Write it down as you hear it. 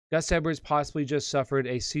Gus Edwards possibly just suffered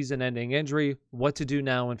a season-ending injury. What to do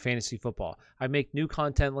now in fantasy football? I make new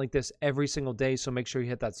content like this every single day, so make sure you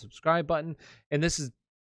hit that subscribe button. And this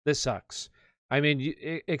sucks. I mean,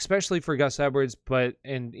 especially for Gus Edwards,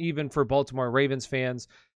 and even for Baltimore Ravens fans,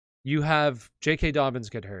 you have J.K. Dobbins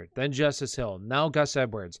get hurt, then Justice Hill, now Gus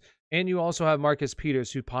Edwards, and you also have Marcus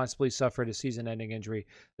Peters, who possibly suffered a season-ending injury.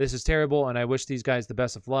 This is terrible, and I wish these guys the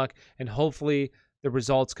best of luck, and hopefully the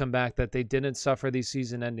results come back that they didn't suffer these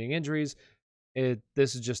season-ending injuries.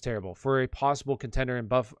 This is just terrible. For a possible contender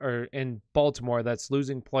in Baltimore that's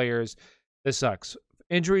losing players, this sucks.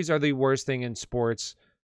 Injuries are the worst thing in sports.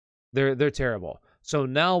 They're terrible. So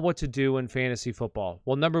now what to do in fantasy football?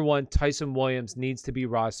 Well, number one, Ty'Son Williams needs to be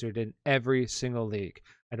rostered in every single league.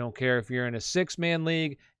 I don't care if you're in a 6-man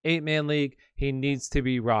league, 8-man league, he needs to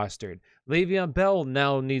be rostered. Le'Veon Bell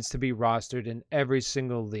now needs to be rostered in every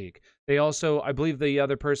single league. They also, I believe the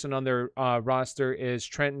other person on their roster is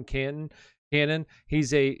Trenton Cannon.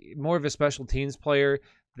 He's more of a special teams player.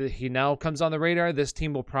 He now comes on the radar. This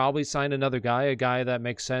team will probably sign another guy. A guy that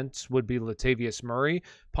makes sense would be Latavius Murray,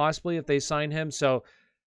 possibly, if they sign him. So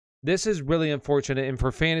this is really unfortunate. And for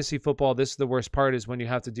fantasy football, this is the worst part, is when you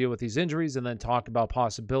have to deal with these injuries and then talk about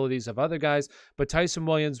possibilities of other guys. But Ty'Son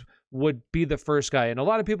Williams would be the first guy. And a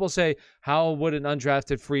lot of people say, how would an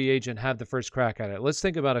undrafted free agent have the first crack at it? Let's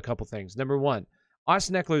think about a couple things. Number one,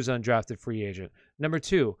 Austin Eckler is an undrafted free agent. Number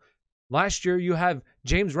two, last year, you have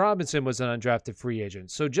James Robinson was an undrafted free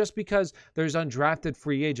agent. So just because there's undrafted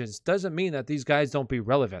free agents doesn't mean that these guys don't be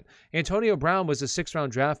relevant. Antonio Brown was a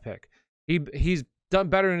 6th-round draft pick. He's done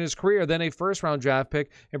better in his career than a 1st-round draft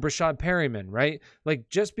pick in Brashad Perryman, right? Like,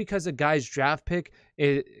 just because a guy's draft pick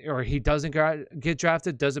or he doesn't get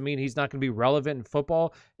drafted doesn't mean he's not going to be relevant in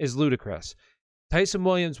football is ludicrous. Ty'Son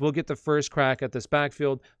Williams will get the first crack at this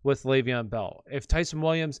backfield with Le'Veon Bell. If Ty'Son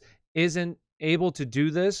Williams isn't able to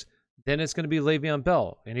do this, then it's going to be Le'Veon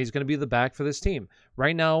Bell, and he's going to be the back for this team.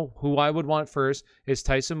 Right now, who I would want first is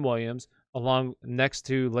Ty'Son Williams, next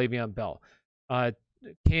to Le'Veon Bell.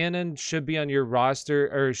 Cannon should be on your roster,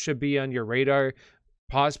 or should be on your radar.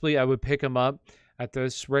 Possibly, I would pick him up at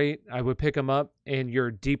this rate. I would pick him up in your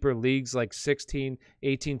deeper leagues, like 16,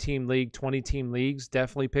 18-team league, 20-team leagues.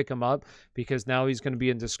 Definitely pick him up, because now he's going to be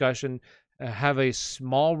in discussion, have a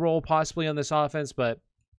small role possibly on this offense, but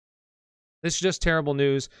this is just terrible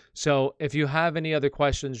news. So if you have any other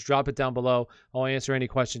questions, drop it down below. I'll answer any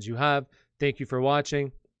questions you have. Thank you for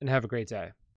watching, and have a great day.